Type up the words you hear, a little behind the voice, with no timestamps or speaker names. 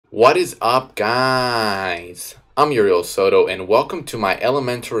What is up, guys? I'm Uriel Soto, and welcome to my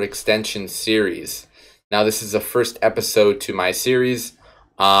Elementor extension series. Now, this is the first episode to my series.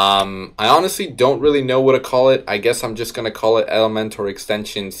 I honestly don't really know what to call it. I guess I'm just gonna call it Elementor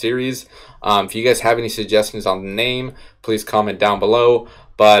extension series. If you guys have any suggestions on the name, please comment down below.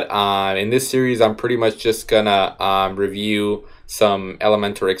 But in this series, I'm pretty much just gonna review some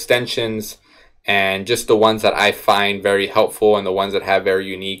Elementor extensions, and just the ones that I find very helpful and the ones that have very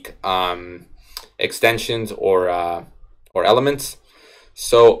unique extensions or elements.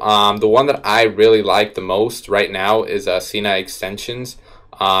 So the one that I really like the most right now is Sina extensions.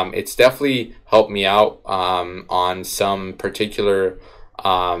 It's definitely helped me out on some particular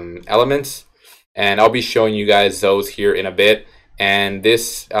elements, and I'll be showing you guys those here in a bit. And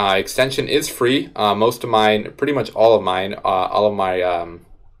this extension is free. Most of mine, pretty much all of mine, all of my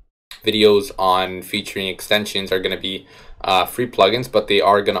videos on featuring extensions are going to be free plugins, but they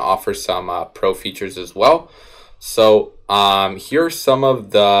are going to offer some pro features as well. So here are some of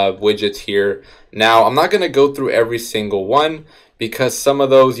the widgets here. Now, I'm not going to go through every single one because some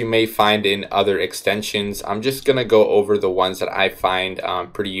of those you may find in other extensions. I'm just going to go over the ones that I find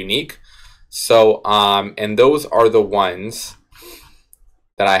pretty unique. So and those are the ones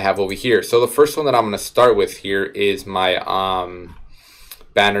that I have over here. So the first one that I'm going to start with here is my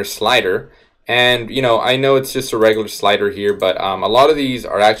banner slider. And you know, I know it's just a regular slider here, but a lot of these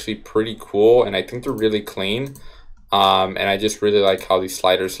are actually pretty cool, and I think they're really clean. And I just really like how these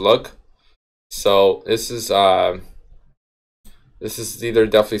sliders look. So this is either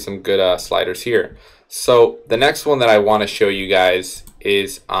definitely some good sliders here. So the next one that I want to show you guys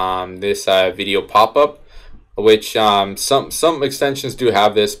is this video pop-up, which some extensions do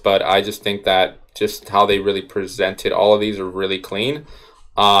have this, but I just think that just how they really presented all of these are really clean.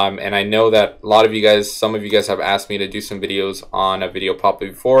 And I know that a lot of you guys, some of you guys have asked me to do some videos on a video pop-up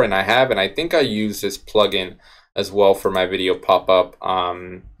before, and I have, and I think I use this plugin as well for my video pop-up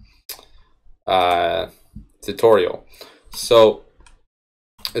tutorial. So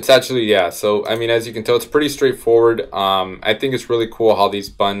it's actually, yeah, so I mean, as you can tell, it's pretty straightforward. I think it's really cool how these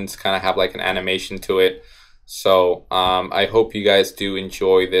buttons kind of have like an animation to it. So I hope you guys do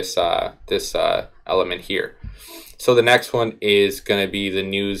enjoy this element here. So the next one is going to be the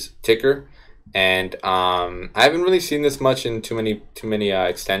news ticker, and I haven't really seen this much in too many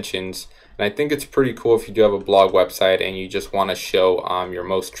extensions, and I think it's pretty cool if you do have a blog website and you just want to show your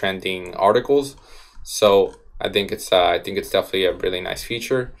most trending articles. So I think it's definitely a really nice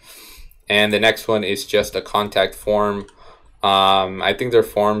feature. And the next one is just a contact form. I think their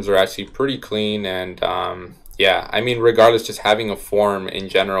forms are actually pretty clean, and yeah, I mean, regardless, just having a form in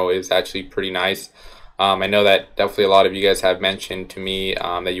general is actually pretty nice. I know that definitely a lot of you guys have mentioned to me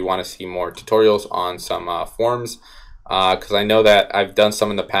that you want to see more tutorials on some forms, because I know that I've done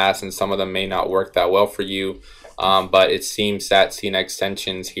some in the past and some of them may not work that well for you, but it seems that Sina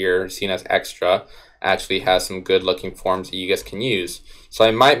extensions here, Sina's Extra, actually has some good looking forms that you guys can use. So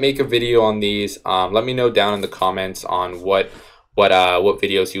I might make a video on these. Let me know down in the comments on what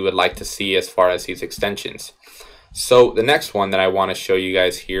videos you would like to see as far as these extensions. So the next one that I want to show you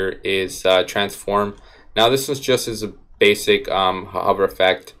guys here is transform. Now this is just as a basic hover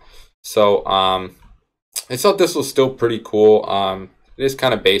effect. So I thought this was still pretty cool. It is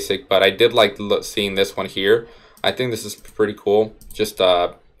kind of basic, but I did like seeing this one here. I think this is pretty cool. Just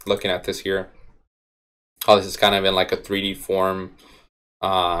looking at this here, how this is kind of in like a 3D form.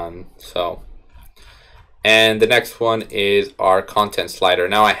 So, and the next one is our content slider.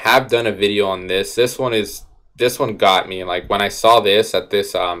 Now I have done a video on this. This one got me. Like when I saw this, that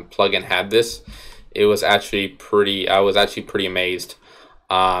this plugin had this, it was actually pretty, I was actually pretty amazed,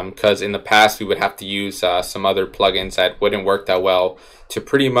 because in the past we would have to use some other plugins that wouldn't work that well to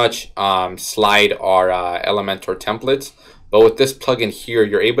pretty much slide our Elementor templates. But with this plugin here,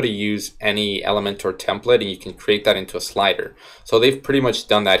 you're able to use any Elementor template and you can create that into a slider. So they've pretty much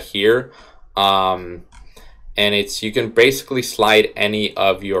done that here. And you can basically slide any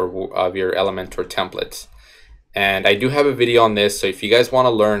of your Elementor templates. And I do have a video on this, so if you guys want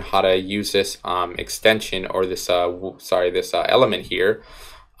to learn how to use this extension or this this element here,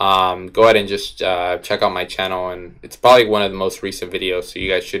 go ahead and just check out my channel, and it's probably one of the most recent videos, so you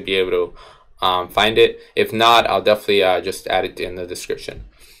guys should be able to find it. If not, I'll definitely just add it in the description.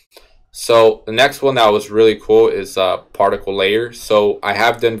 So the next one that was really cool is particle layer. So I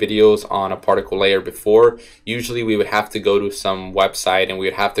have done videos on a particle layer before. Usually we would have to go to some website and we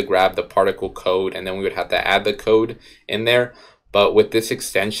would have to grab the particle code, and then we would have to add the code in there. But with this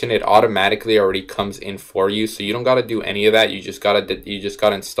extension, it automatically already comes in for you, so you don't got to do any of that. You just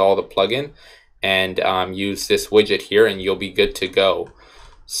gotta install the plugin and use this widget here, and you'll be good to go.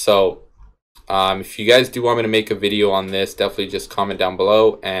 So if you guys do want me to make a video on this, definitely just comment down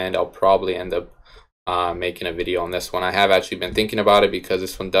below, and I'll probably end up making a video on this one. I have actually been thinking about it because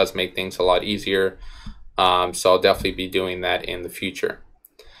this one does make things a lot easier. So I'll definitely be doing that in the future.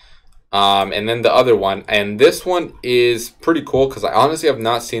 And then the other one, and this one is pretty cool because I honestly have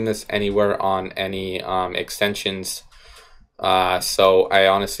not seen this anywhere on any extensions. So I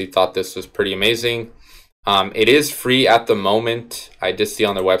honestly thought this was pretty amazing. It is free at the moment. I did see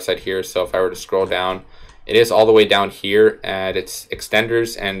on their website here. So if I were to scroll down, it is all the way down here at its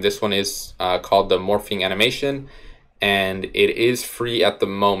extenders, and this one is called the morphing animation, and it is free at the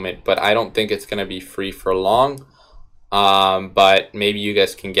moment, but I don't think it's going to be free for long. But maybe you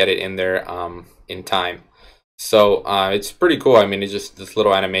guys can get it in there in time. So it's pretty cool. I mean, it's just this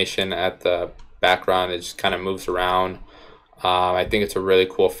little animation at the background. It just kind of moves around. I think it's a really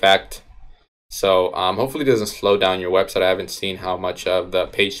cool effect. So hopefully it doesn't slow down your website. I haven't seen how much of the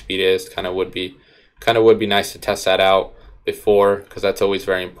page speed is. Kind of would be nice to test that out before, because that's always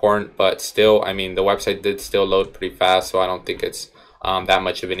very important. But still, I mean, the website did still load pretty fast, so I don't think it's that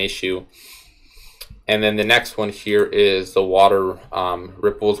much of an issue. And then the next one here is the water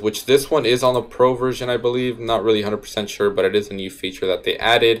ripples, which this one is on the pro version, I believe. I'm not really 100% sure, but it is a new feature that they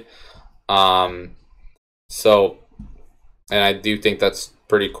added. So, and I do think that's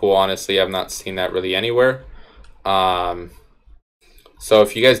pretty cool. Honestly, I've not seen that really anywhere. So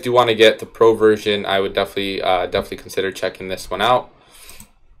if you guys do want to get the pro version, I would definitely consider checking this one out.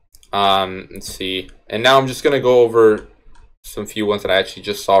 Let's see. And now I'm just gonna go over some few ones that I actually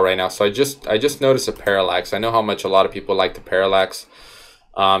just saw right now. So I just noticed a parallax. I know how much a lot of people like the parallax.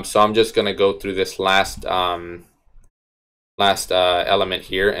 So I'm just gonna go through this last element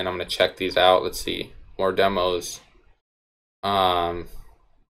here, and I'm gonna check these out. Let's see, more demos.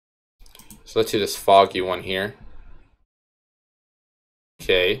 So let's see this foggy one here.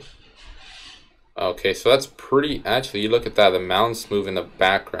 Okay, so that's pretty. Actually, you look at that, the mountains move in the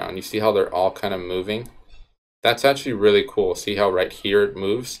background. You see how they're all kind of moving? That's actually really cool. See how right here it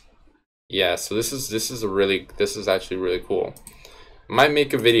moves? Yeah, so this is actually really cool. I might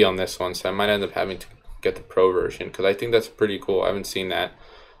make a video on this one, so I might end up having to get the pro version because I think that's pretty cool. I haven't seen that.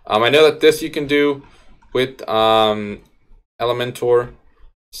 I know that this you can do with Elementor,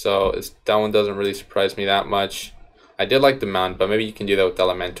 so that one doesn't really surprise me that much. I did like the mount, but maybe you can do that with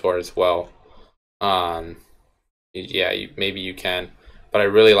Elementor as well. Yeah, maybe you can, but I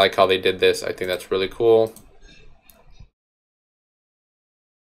really like how they did this. I think that's really cool.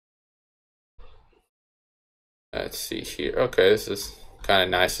 Let's see here. Okay, this is kind of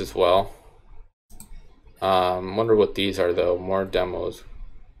nice as well. Wonder what these are though. More demos.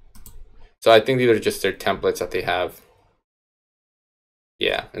 So I think these are just their templates that they have.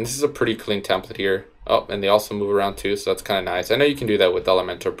 Yeah, and this is a pretty clean template here. Oh, and they also move around too, so that's kind of nice. I know you can do that with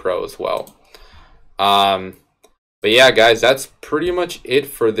Elementor Pro as well. But yeah, guys, that's pretty much it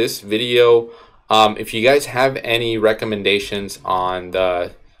for this video. If you guys have any recommendations on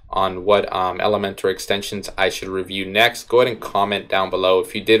what Elementor extensions I should review next, go ahead and comment down below.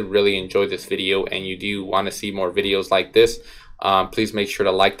 If you did really enjoy this video and you do want to see more videos like this, please make sure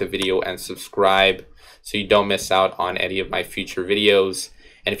to like the video and subscribe so you don't miss out on any of my future videos.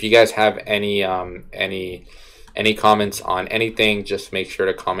 And if you guys have any comments on anything, just make sure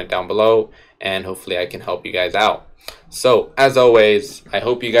to comment down below, and hopefully I can help you guys out. So as always, I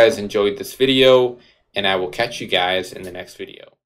hope you guys enjoyed this video, and I will catch you guys in the next video.